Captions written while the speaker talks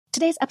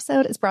Today's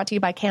episode is brought to you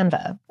by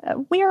Canva.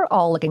 We're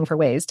all looking for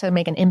ways to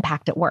make an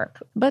impact at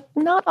work, but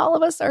not all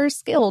of us are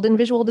skilled in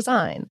visual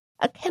design.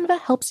 Canva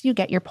helps you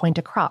get your point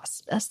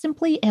across,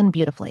 simply and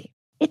beautifully.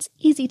 It's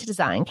easy to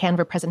design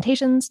Canva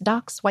presentations,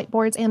 docs,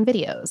 whiteboards, and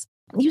videos.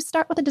 You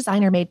start with a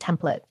designer-made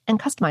template and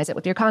customize it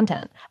with your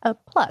content.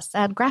 Plus,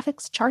 add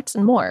graphics, charts,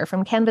 and more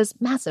from Canva's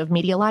massive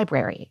media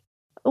library.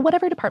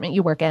 Whatever department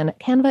you work in,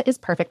 Canva is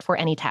perfect for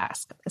any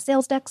task.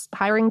 Sales decks,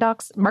 hiring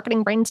docs,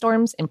 marketing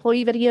brainstorms,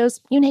 employee videos,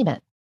 you name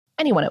it.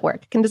 Anyone at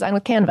work can design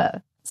with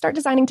Canva. Start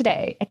designing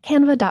today at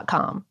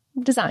canva.com.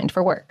 Designed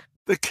for work.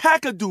 The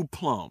Kakadu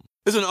plum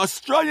is an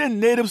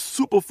Australian native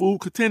superfood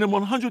containing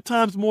 100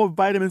 times more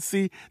vitamin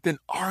C than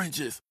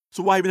oranges.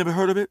 So why have you never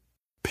heard of it?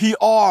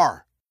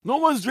 PR. No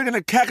one's drinking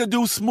a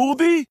Kakadu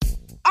smoothie?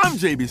 I'm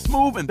JB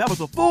Smoove, and that was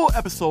a full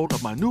episode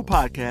of my new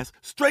podcast,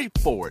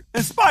 Straightforward,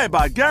 inspired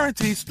by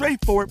guaranteed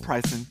straightforward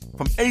pricing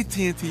from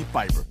AT&T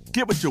Fiber.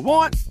 Get what you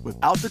want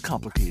without the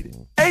complicated.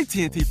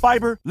 AT&T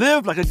Fiber,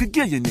 live like a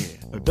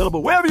gigillionaire.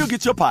 Available wherever you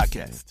get your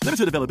podcasts.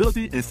 Limited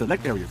availability in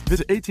select areas.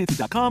 Visit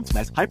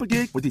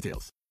AT&T.com/hypergig for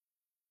details.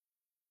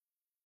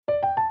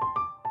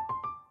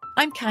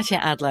 I'm Katya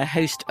Adler,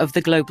 host of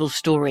The Global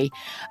Story.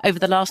 Over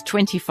the last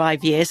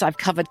 25 years, I've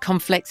covered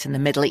conflicts in the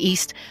Middle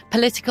East,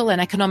 political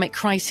and economic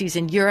crises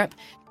in Europe,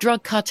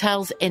 drug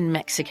cartels in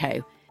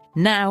Mexico.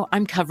 Now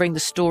I'm covering the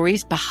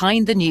stories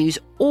behind the news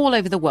all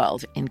over the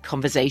world in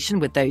conversation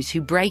with those who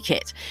break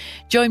it.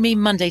 Join me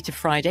Monday to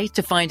Friday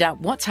to find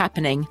out what's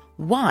happening,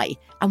 why,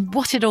 and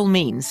what it all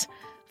means.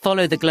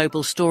 Follow The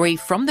Global Story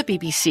from the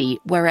BBC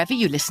wherever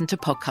you listen to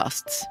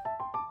podcasts.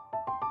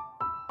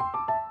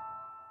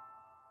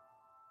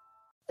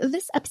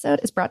 This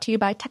episode is brought to you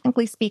by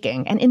Technically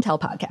Speaking, an Intel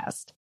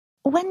podcast.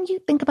 When you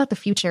think about the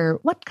future,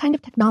 what kind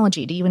of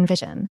technology do you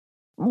envision?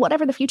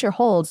 Whatever the future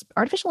holds,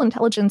 artificial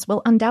intelligence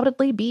will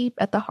undoubtedly be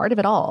at the heart of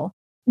it all.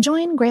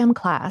 Join Graham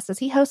Class as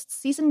he hosts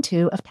Season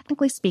 2 of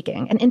Technically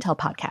Speaking, an Intel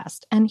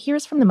podcast, and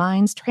hears from the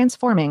minds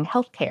transforming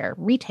healthcare,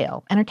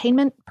 retail,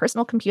 entertainment,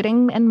 personal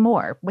computing, and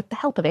more with the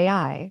help of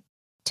AI.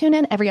 Tune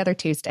in every other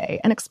Tuesday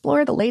and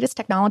explore the latest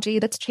technology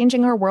that's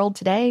changing our world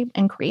today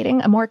and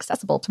creating a more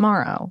accessible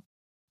tomorrow.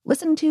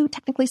 Listen to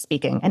Technically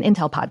Speaking, an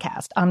Intel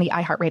podcast on the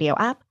iHeartRadio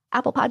app,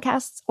 Apple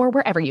Podcasts, or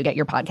wherever you get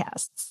your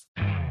podcasts.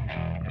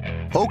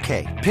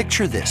 Okay,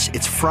 picture this.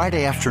 It's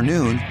Friday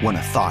afternoon when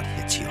a thought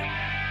hits you.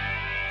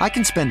 I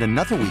can spend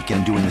another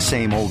weekend doing the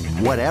same old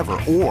whatever,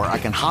 or I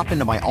can hop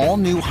into my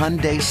all-new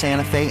Hyundai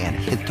Santa Fe and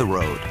hit the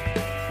road.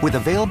 With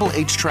available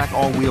H-Track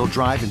all-wheel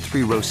drive and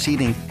 3-row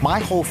seating, my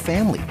whole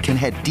family can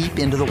head deep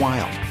into the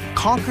wild.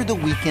 Conquer the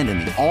weekend in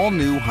the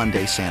all-new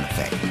Hyundai Santa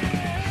Fe.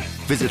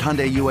 Visit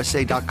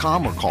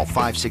HyundaiUSA.com or call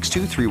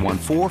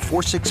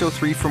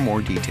 562-314-4603 for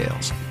more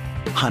details.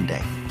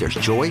 Hyundai, there's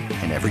joy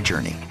in every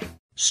journey.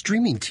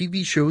 Streaming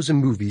TV shows and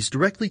movies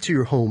directly to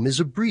your home is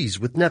a breeze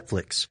with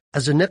Netflix.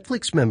 As a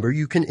Netflix member,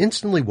 you can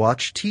instantly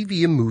watch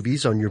TV and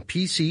movies on your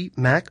PC,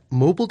 Mac,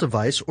 mobile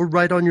device, or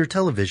right on your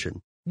television.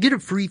 Get a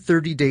free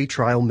 30-day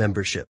trial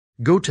membership.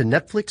 Go to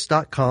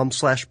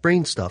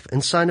netflix.com/brainstuff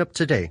and sign up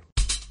today.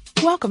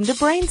 Welcome to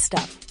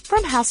Brainstuff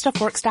from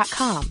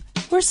HowStuffWorks.com,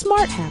 where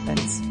smart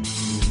happens.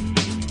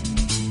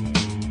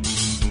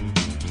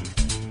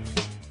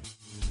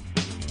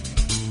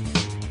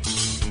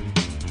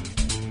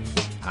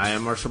 Hi,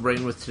 I'm Marshall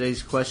Brain with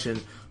today's question.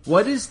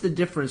 What is the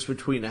difference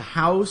between a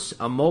house,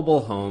 a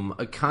mobile home,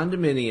 a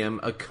condominium,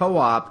 a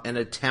co-op, and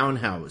a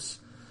townhouse?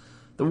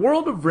 The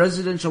world of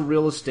residential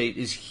real estate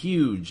is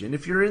huge, and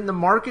if you're in the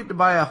market to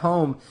buy a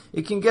home,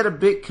 it can get a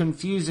bit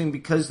confusing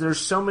because there's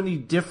so many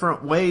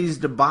different ways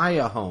to buy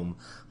a home.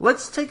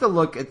 Let's take a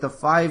look at the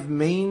 5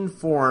 main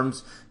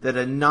forms that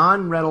a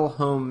non-rental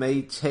home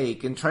may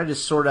take and try to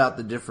sort out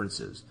the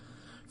differences.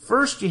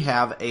 First, you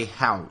have a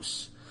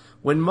house.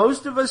 When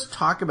most of us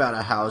talk about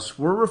a house,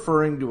 we're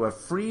referring to a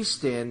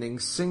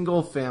freestanding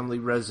single-family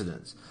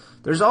residence.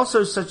 There's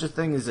also such a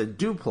thing as a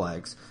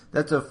duplex.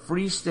 That's a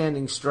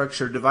freestanding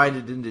structure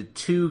divided into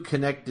 2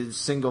 connected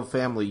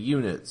single-family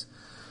units.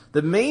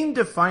 The main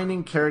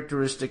defining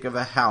characteristic of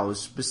a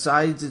house,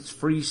 besides its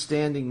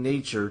freestanding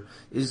nature,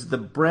 is the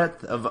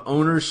breadth of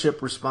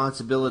ownership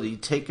responsibility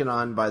taken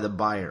on by the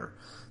buyer.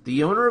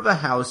 The owner of a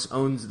house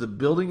owns the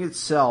building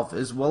itself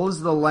as well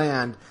as the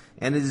land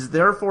and is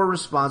therefore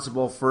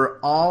responsible for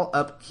all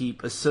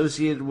upkeep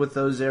associated with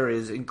those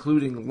areas,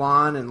 including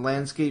lawn and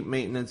landscape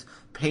maintenance,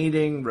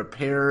 painting,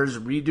 repairs,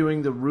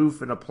 redoing the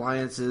roof and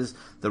appliances,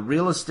 the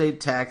real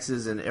estate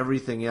taxes, and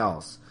everything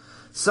else.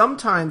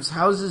 Sometimes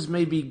houses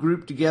may be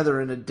grouped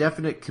together in a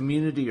definite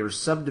community or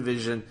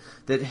subdivision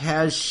that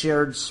has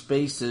shared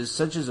spaces,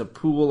 such as a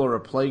pool or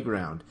a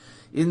playground.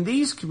 In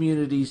these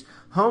communities,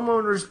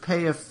 homeowners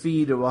pay a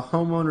fee to a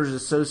homeowners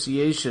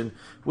association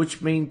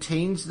which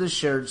maintains the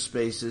shared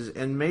spaces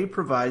and may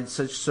provide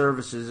such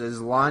services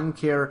as lawn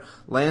care,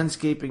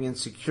 landscaping, and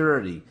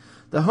security.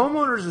 The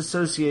homeowners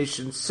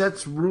association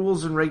sets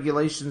rules and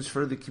regulations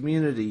for the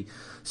community,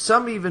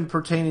 some even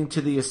pertaining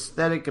to the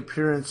aesthetic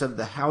appearance of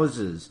the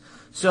houses.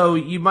 So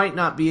you might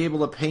not be able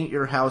to paint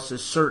your house a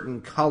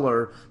certain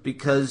color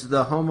because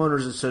the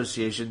homeowners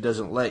association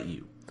doesn't let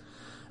you.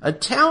 A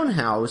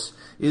townhouse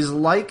is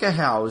like a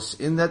house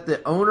in that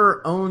the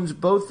owner owns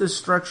both the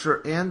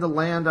structure and the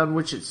land on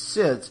which it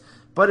sits,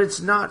 but it's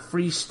not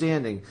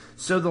freestanding,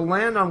 so the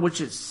land on which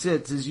it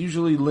sits is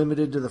usually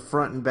limited to the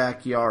front and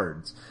back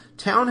yards.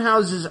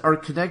 Townhouses are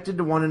connected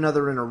to one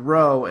another in a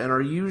row and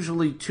are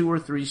usually 2 or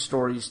 3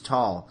 stories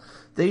tall.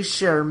 They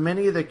share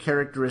many of the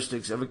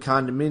characteristics of a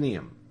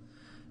condominium.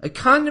 A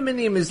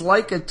condominium is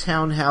like a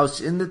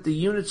townhouse in that the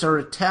units are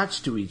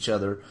attached to each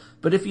other,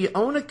 but if you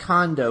own a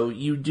condo,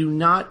 you do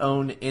not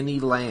own any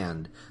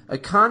land. A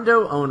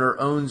condo owner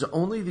owns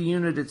only the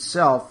unit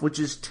itself, which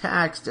is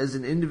taxed as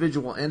an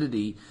individual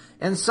entity,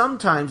 and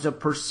sometimes a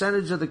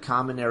percentage of the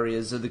common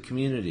areas of the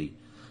community.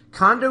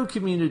 Condo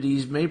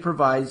communities may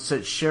provide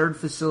such shared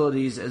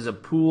facilities as a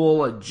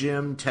pool, a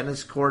gym,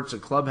 tennis courts, a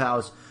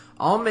clubhouse,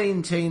 all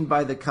maintained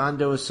by the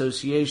condo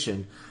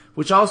association,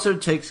 which also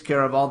takes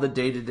care of all the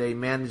day-to-day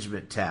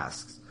management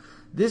tasks.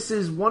 This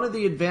is one of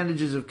the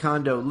advantages of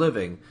condo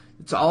living.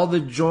 It's all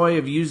the joy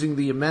of using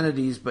the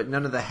amenities, but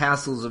none of the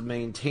hassles of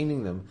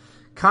maintaining them.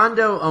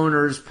 Condo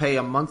owners pay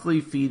a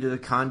monthly fee to the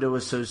condo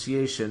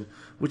association,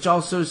 which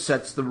also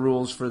sets the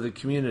rules for the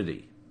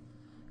community.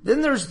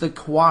 Then there's the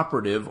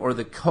cooperative or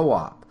the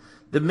co-op.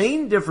 The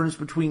main difference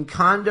between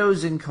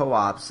condos and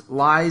co-ops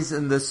lies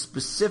in the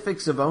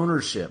specifics of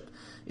ownership.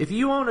 If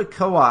you own a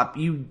co-op,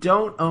 you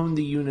don't own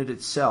the unit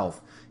itself.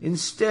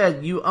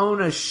 Instead, you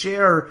own a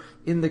share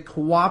in the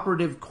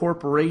cooperative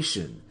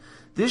corporation.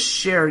 This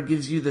share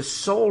gives you the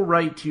sole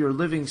right to your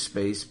living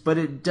space, but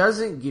it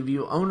doesn't give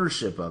you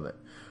ownership of it.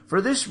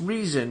 For this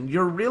reason,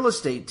 your real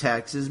estate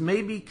taxes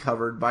may be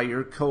covered by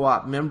your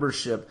co-op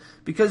membership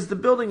because the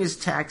building is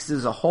taxed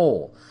as a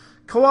whole.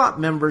 Co-op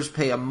members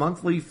pay a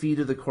monthly fee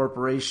to the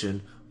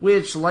corporation,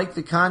 which, like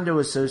the condo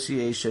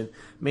association,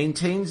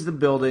 maintains the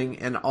building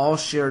and all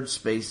shared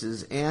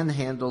spaces and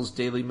handles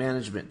daily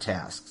management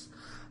tasks.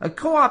 A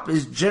co-op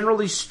is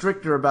generally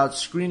stricter about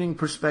screening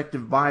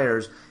prospective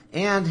buyers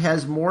and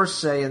has more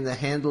say in the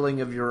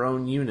handling of your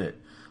own unit.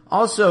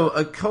 Also,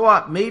 a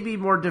co-op may be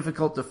more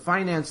difficult to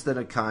finance than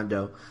a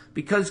condo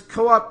because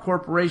co-op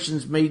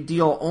corporations may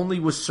deal only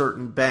with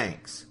certain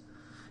banks.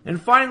 And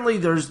finally,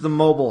 there's the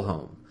mobile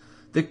home.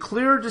 The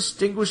clear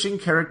distinguishing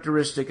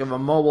characteristic of a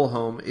mobile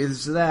home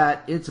is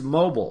that it's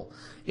mobile.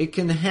 It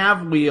can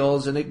have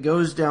wheels and it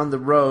goes down the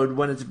road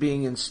when it's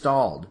being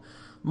installed.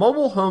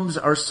 Mobile homes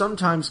are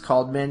sometimes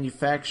called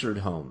manufactured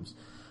homes.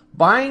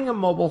 Buying a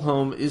mobile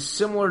home is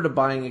similar to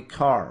buying a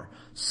car.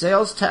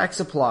 Sales tax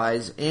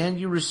applies and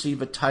you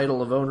receive a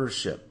title of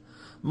ownership.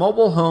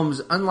 Mobile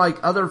homes, unlike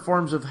other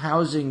forms of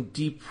housing,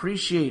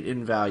 depreciate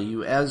in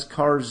value as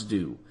cars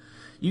do.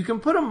 You can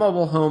put a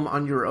mobile home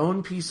on your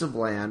own piece of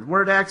land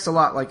where it acts a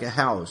lot like a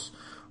house,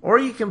 or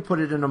you can put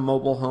it in a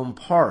mobile home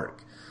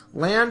park.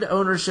 Land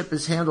ownership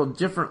is handled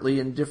differently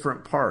in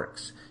different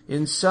parks.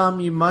 In some,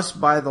 you must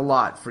buy the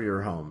lot for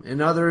your home. In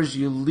others,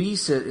 you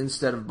lease it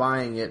instead of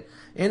buying it.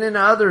 And in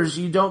others,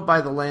 you don't buy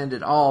the land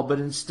at all, but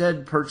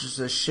instead purchase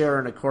a share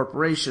in a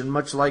corporation,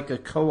 much like a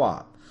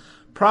co-op.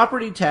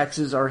 Property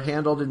taxes are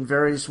handled in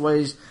various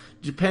ways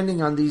depending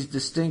on these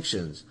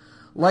distinctions.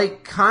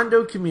 Like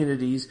condo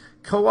communities,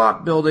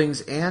 co-op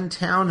buildings, and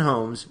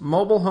townhomes,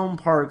 mobile home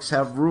parks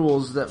have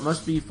rules that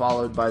must be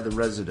followed by the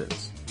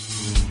residents.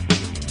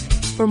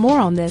 For more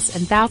on this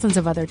and thousands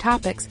of other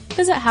topics,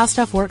 visit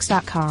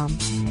HowStuffWorks.com.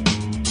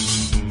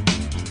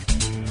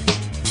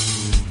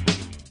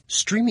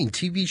 Streaming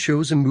TV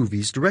shows and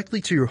movies directly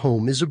to your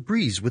home is a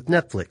breeze with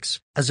Netflix.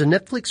 As a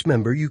Netflix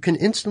member, you can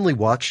instantly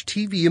watch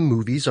TV and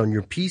movies on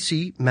your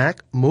PC,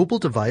 Mac, mobile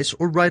device,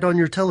 or right on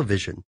your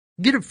television.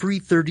 Get a free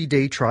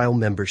 30-day trial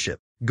membership.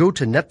 Go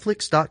to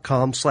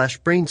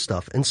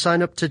netflix.com/brainstuff and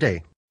sign up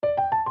today.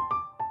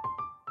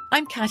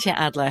 I'm Katya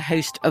Adler,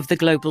 host of The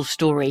Global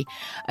Story.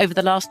 Over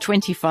the last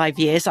 25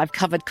 years, I've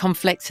covered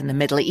conflicts in the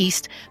Middle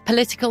East,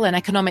 political and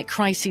economic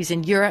crises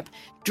in Europe,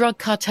 drug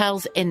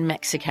cartels in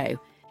Mexico.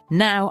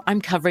 Now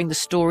I'm covering the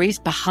stories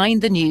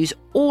behind the news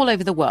all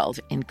over the world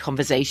in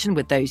conversation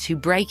with those who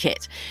break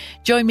it.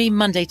 Join me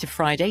Monday to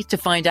Friday to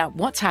find out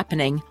what's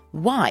happening,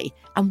 why,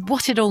 and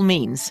what it all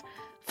means.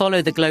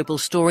 Follow The Global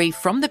Story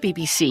from the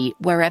BBC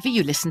wherever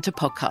you listen to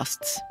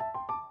podcasts.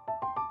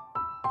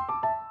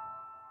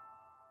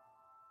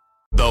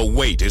 The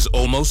wait is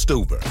almost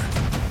over.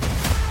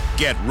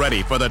 Get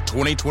ready for the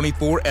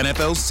 2024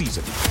 NFL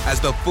season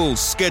as the full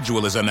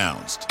schedule is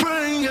announced.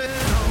 Bring it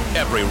on.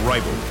 Every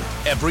rivalry,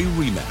 every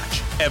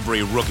rematch,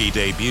 every rookie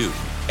debut,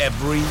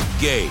 every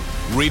game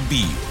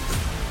revealed.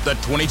 The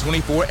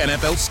 2024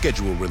 NFL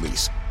schedule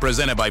release,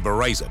 presented by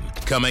Verizon,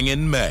 coming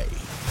in May.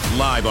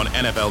 Live on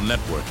NFL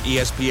Network,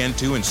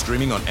 ESPN2, and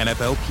streaming on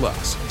NFL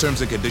Plus.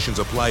 Terms and conditions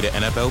apply to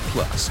NFL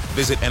Plus.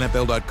 Visit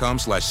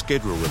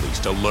NFL.com/schedule release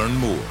to learn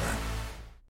more.